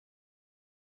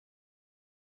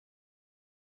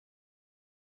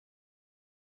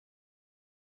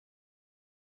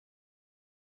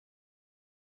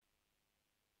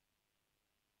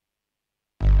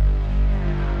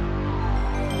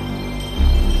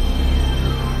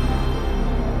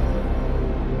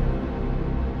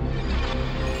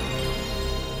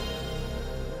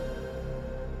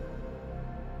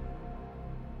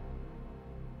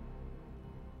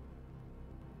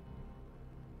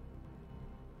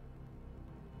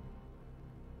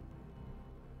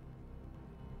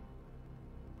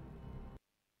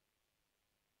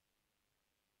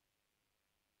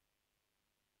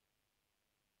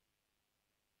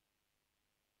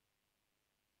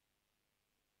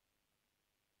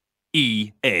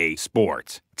EA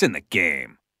Sports. It's in the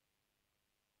game.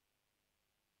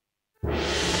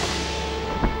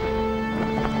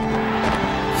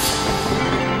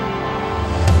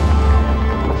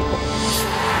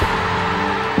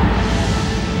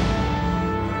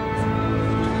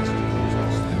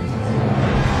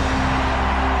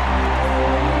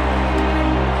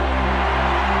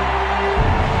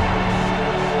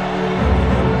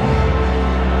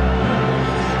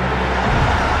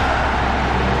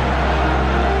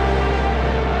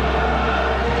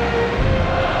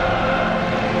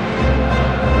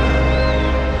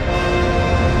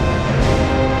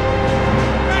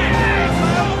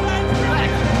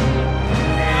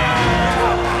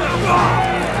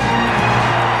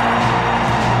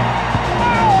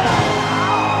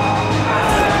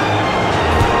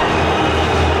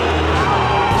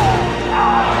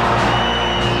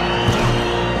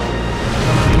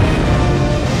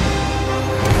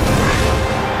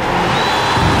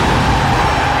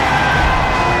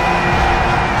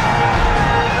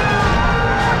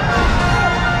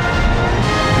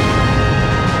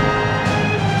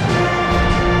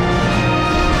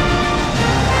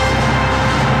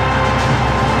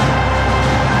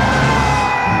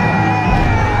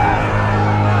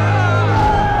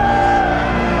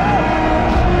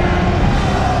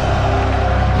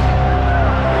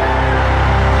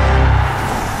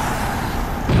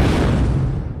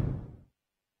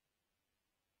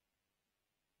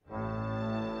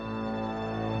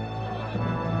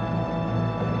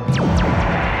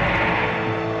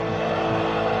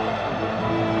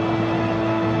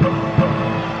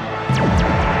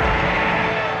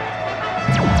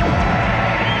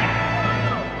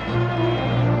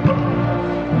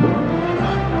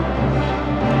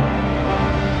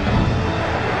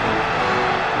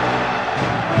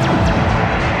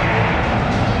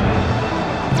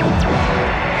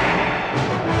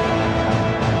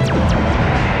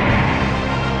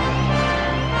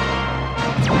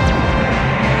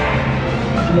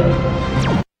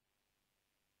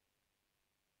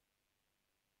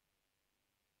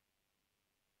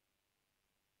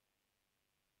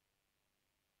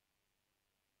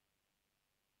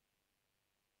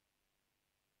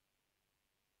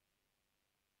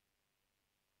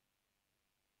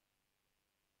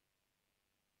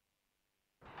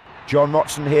 John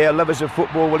Motson here. Lovers of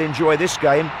football will enjoy this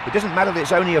game. It doesn't matter that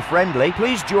it's only a friendly.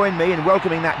 Please join me in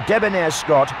welcoming that debonair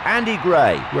Scot, Andy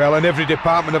Gray. Well, in every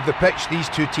department of the pitch, these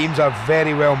two teams are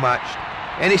very well matched.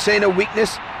 Any sign of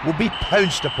weakness will be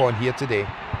pounced upon here today.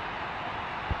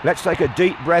 Let's take a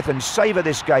deep breath and savour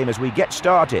this game as we get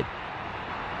started.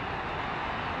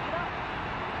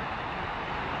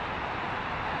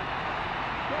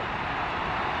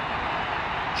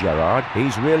 Gerrard,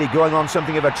 he's really going on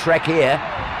something of a trek here.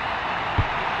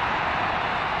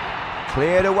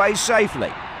 Cleared away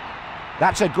safely.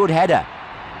 That's a good header.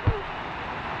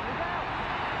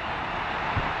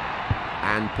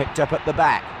 And picked up at the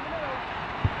back.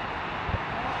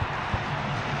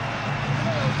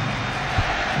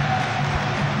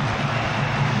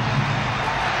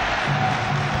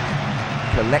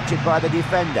 Collected by the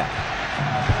defender.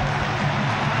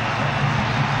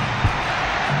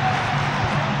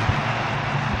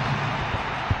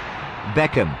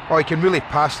 Beckham. Oh, he can really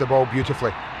pass the ball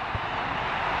beautifully.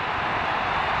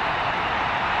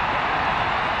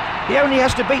 He only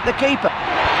has to beat the keeper.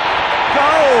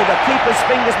 Goal! The keeper's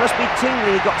fingers must be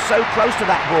tingling. He got so close to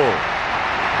that ball.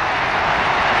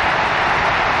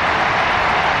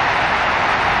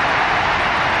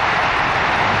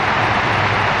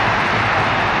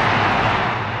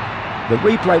 The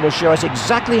replay will show us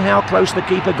exactly how close the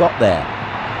keeper got there.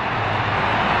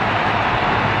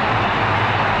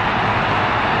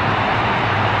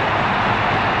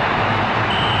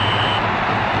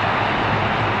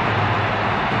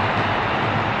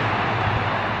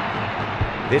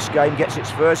 This game gets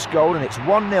its first goal and it's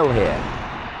 1-0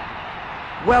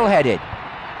 here. Well headed.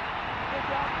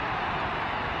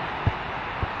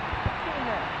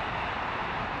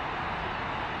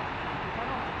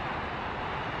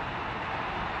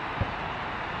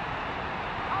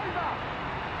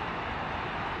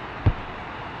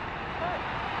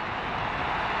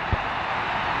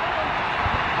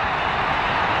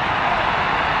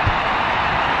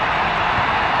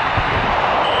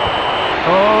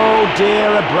 Oh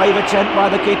dear, a brave attempt by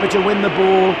the keeper to win the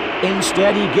ball.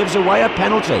 Instead, he gives away a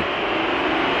penalty.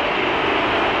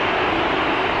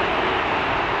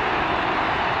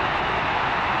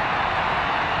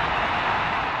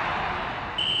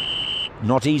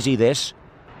 Not easy, this.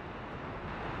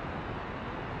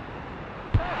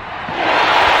 Oh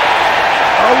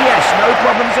yes, no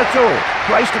problems at all.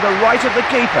 Placed to the right of the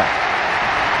keeper.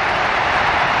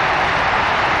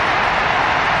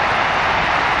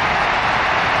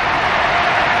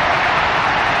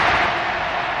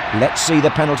 Let's see the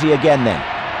penalty again then.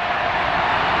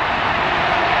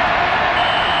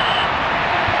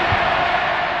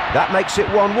 That makes it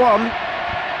 1-1.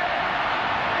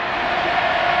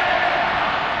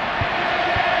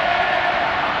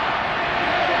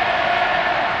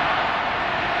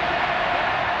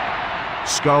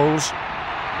 Scholes.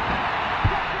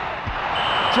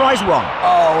 Tries one.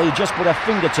 Oh, he just put a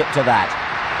fingertip to that.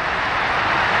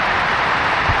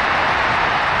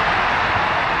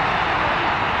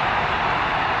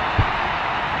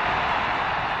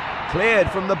 Cleared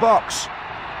from the box.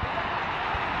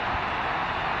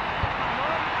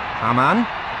 Hamann.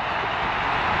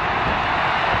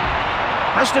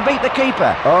 Has to beat the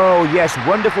keeper. Oh, yes,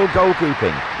 wonderful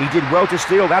goalkeeping. He did well to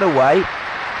steal that away.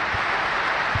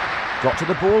 Got to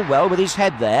the ball well with his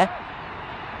head there.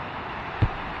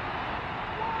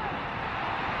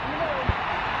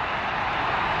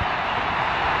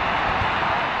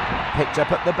 Picked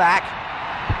up at the back.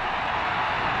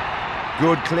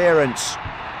 Good clearance.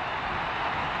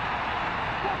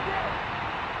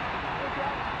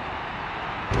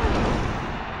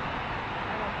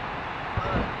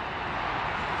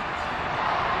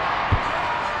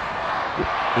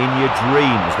 In your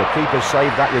dreams, the keeper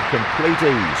saved that with complete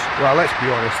ease. Well, let's be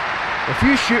honest. If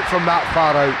you shoot from that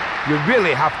far out, you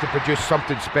really have to produce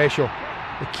something special.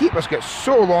 The keepers get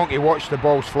so long to watch the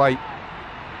ball's flight.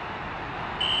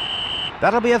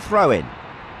 That'll be a throw-in.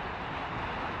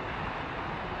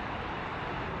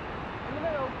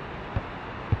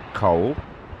 Cole.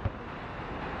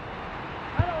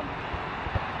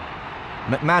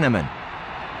 McManaman.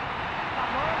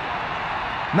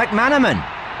 McManaman.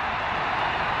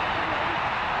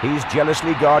 He's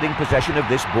jealously guarding possession of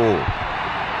this ball.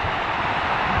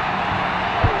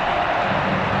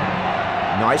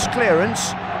 Nice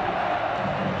clearance.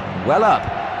 Well up.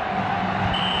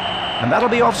 And that'll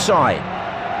be offside.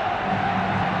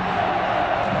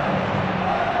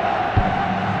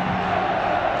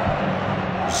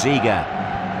 Ziga.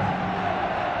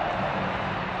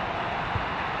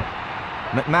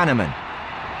 McManaman.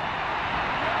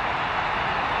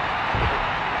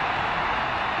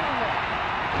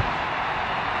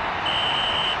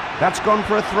 That's gone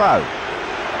for a throw.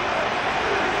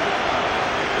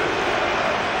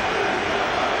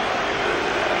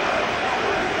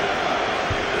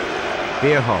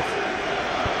 Bierhoff.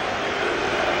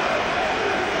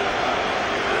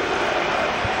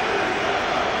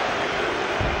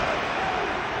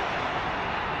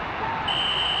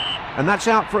 And that's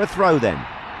out for a throw then.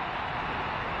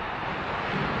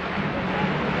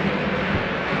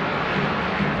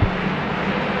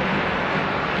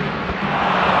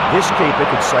 This keeper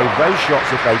could save those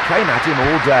shots if they came at him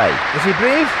all day. Is he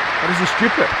brave or is he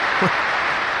stupid?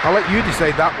 I'll let you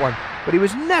decide that one. But he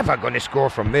was never going to score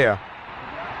from there.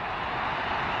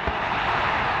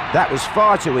 That was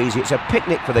far too easy. It's a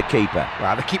picnic for the keeper.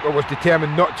 Well, the keeper was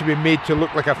determined not to be made to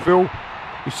look like a fool.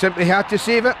 He simply had to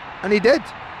save it, and he did.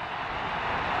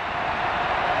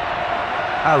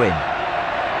 Owen.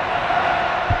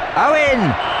 Owen!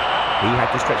 He had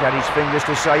to stretch out his fingers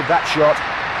to save that shot.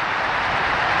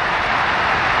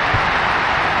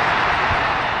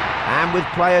 And with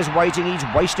players waiting, he's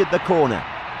wasted the corner.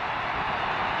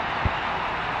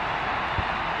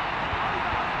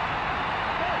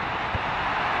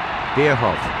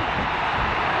 Bierhoff.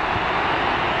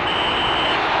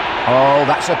 Oh,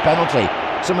 that's a penalty.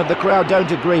 Some of the crowd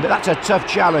don't agree, but that's a tough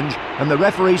challenge, and the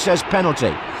referee says penalty.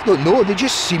 I don't know, they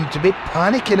just seem to be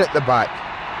panicking at the back.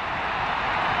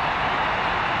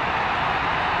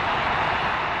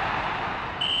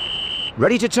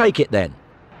 Ready to take it then.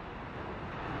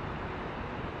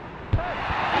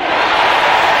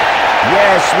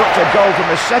 Yes, looked a goal from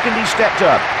the second he stepped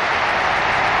up.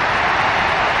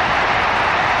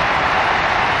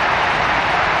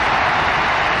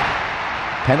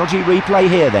 Penalty replay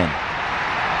here then.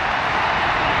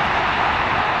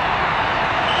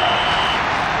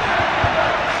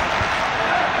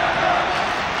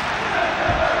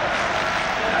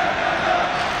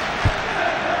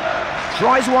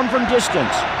 Tries one from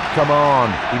distance. Come on,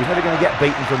 he was never going to get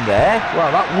beaten from there.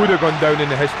 Well, that would have gone down in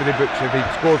the history books if he'd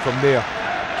scored from there.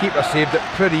 Keeper saved it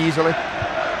pretty easily.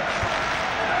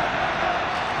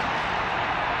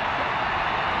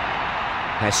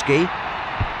 Heskey.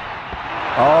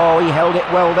 Oh, he held it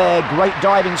well there. Great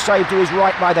diving save to his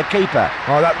right by the keeper.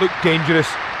 Oh, that looked dangerous,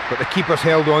 but the keeper's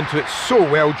held on to it so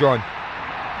well, John.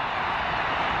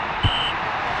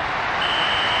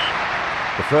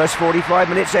 The first 45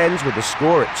 minutes ends with the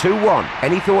score at 2-1.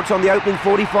 Any thoughts on the opening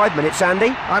 45 minutes, Andy?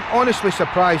 I'm honestly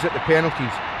surprised at the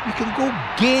penalties. You can go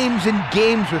games and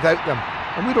games without them,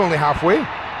 and we're only halfway.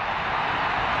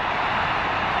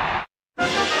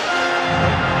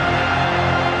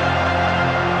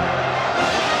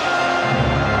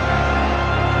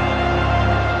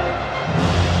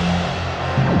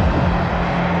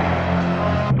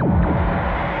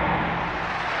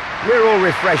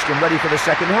 refreshed and ready for the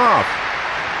second half.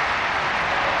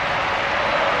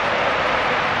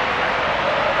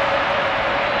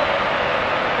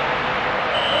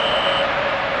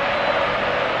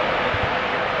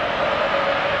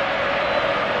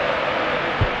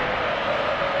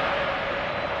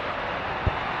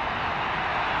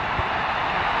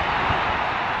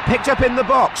 Picked up in the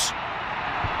box.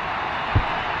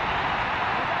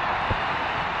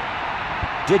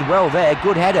 Did well there,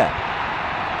 good header.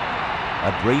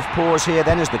 A brief pause here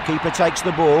then as the keeper takes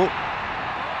the ball.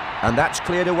 And that's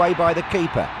cleared away by the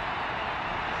keeper.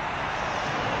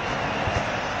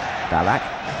 Ballack.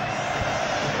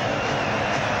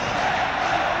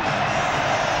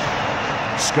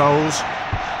 Scholes.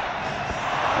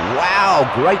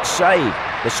 Wow, great save.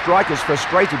 The striker's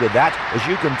frustrated with that, as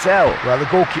you can tell. Well, the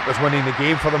goalkeeper's winning the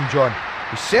game for them, John.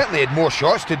 He certainly had more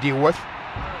shots to deal with.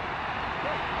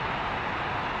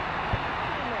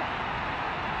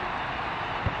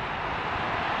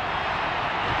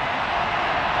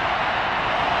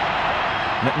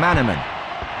 McManaman.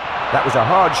 That was a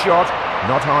hard shot,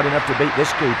 not hard enough to beat this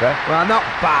keeper. Well, not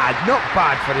bad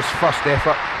for his first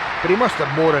effort, but he must have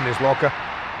more in his locker.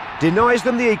 Denies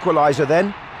them the equaliser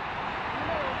then.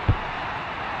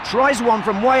 Tries one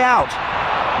from way out.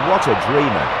 What a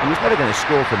dreamer. He was never going to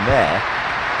score from there.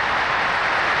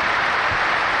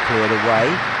 Cleared away.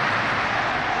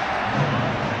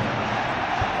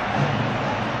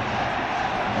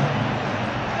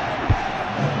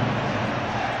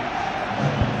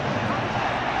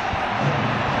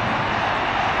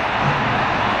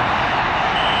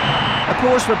 A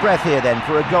pause for breath here then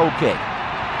for a goal kick.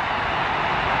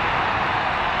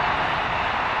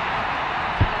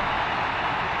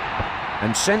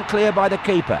 And sent clear by the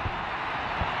keeper.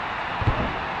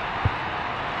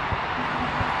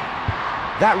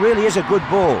 That really is a good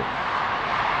ball.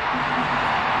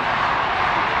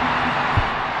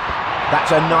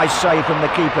 That's a nice save from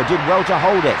the keeper. Did well to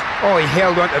hold it. Oh, he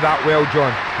held onto that well, John.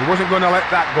 He wasn't going to let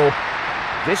that go.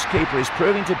 This keeper is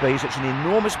proving to be such an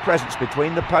enormous presence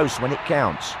between the posts when it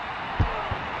counts.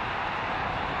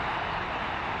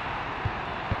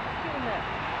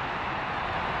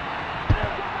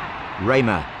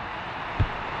 Raymer.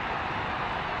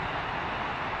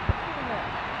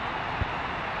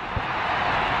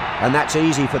 And that's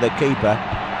easy for the keeper.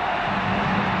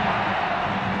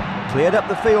 Cleared up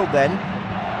the field then.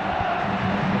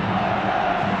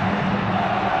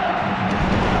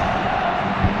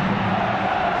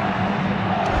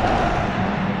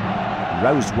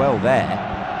 Rose well there.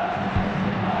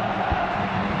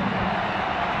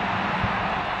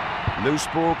 Loose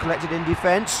ball collected in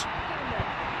defence.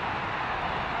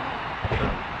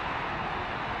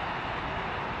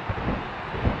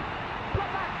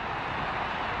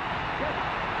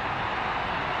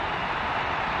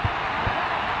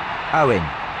 Owen.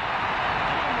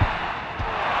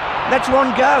 Lets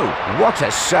one go. What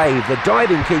a save. The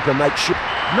diving keeper makes sure.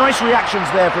 Nice reactions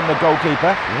there from the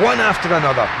goalkeeper. One after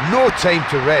another. No time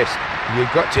to rest.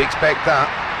 You've got to expect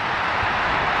that.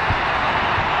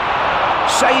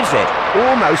 Saves it.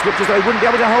 Almost looked as though he wouldn't be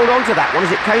able to hold on to that one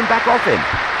as it came back off him.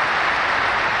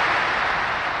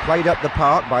 Played up the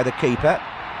park by the keeper.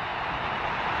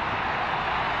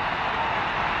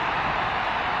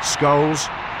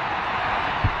 Scholes.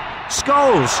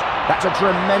 Scholes! That's a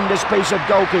tremendous piece of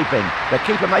goalkeeping. The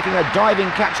keeper making a diving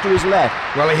catch to his left.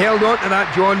 Well, he held on to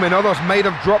that, John, when others might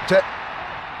have dropped it.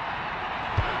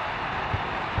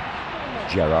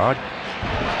 Gerrard.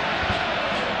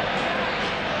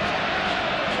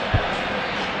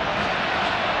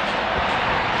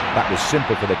 That was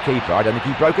simple for the keeper. I don't think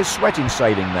he broke a sweat in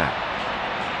saving that.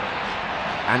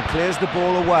 And clears the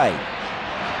ball away.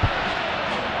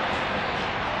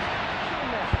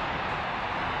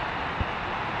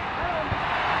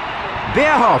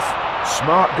 Bierhoff,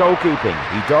 smart goalkeeping.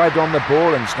 He dived on the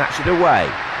ball and snatched it away.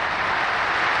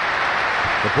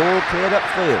 The ball cleared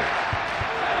upfield.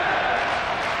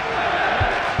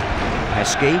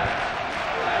 Heskey.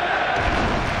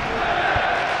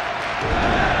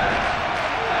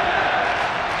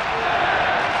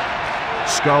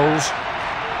 Scholes.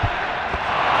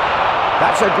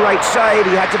 That's a great save.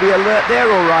 He had to be alert there,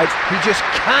 all right. He just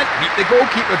can't beat the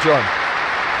goalkeeper, John.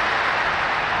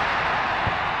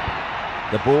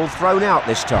 The ball thrown out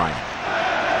this time.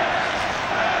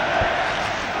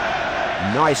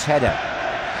 Nice header.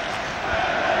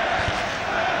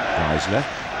 Geisler.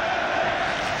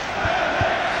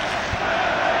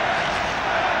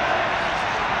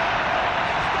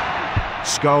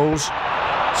 Scholes.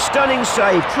 Stunning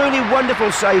save, truly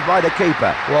wonderful save by the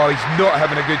keeper. Well, he's not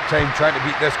having a good time trying to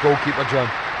beat this goalkeeper, John.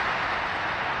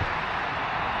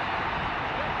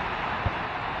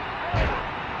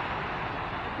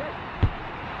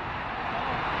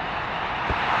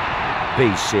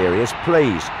 Be serious,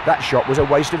 please. That shot was a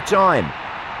waste of time.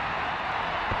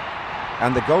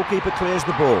 And the goalkeeper clears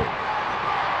the ball.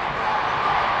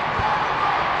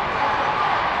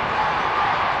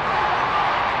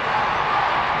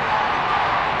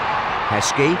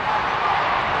 Heskey.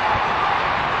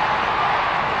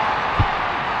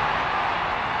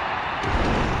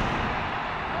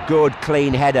 Good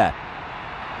clean header.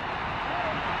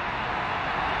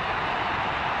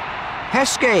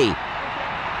 Heskey.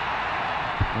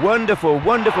 Wonderful,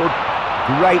 wonderful.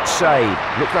 Great save.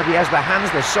 Looks like he has the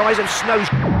hands the size of snow.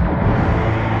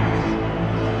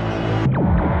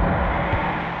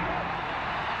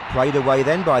 Played away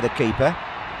then by the keeper.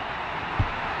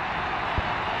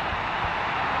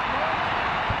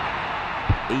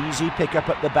 Easy pick up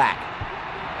at the back.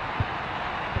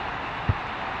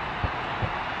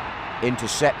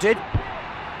 Intercepted.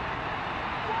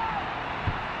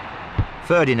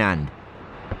 Ferdinand.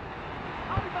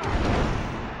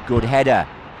 Good header.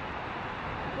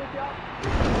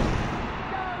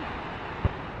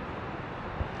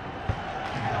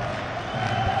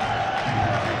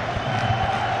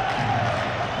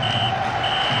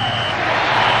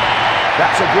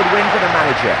 That's a good win for the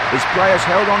manager. His players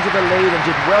held on to the lead and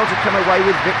did well to come away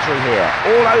with victory here.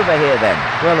 All over here then.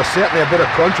 Well, there's certainly a bit of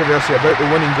controversy about the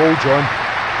winning goal, John.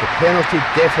 The penalty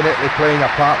definitely playing a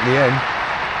part in the end.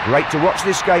 Great to watch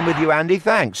this game with you, Andy.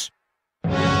 Thanks.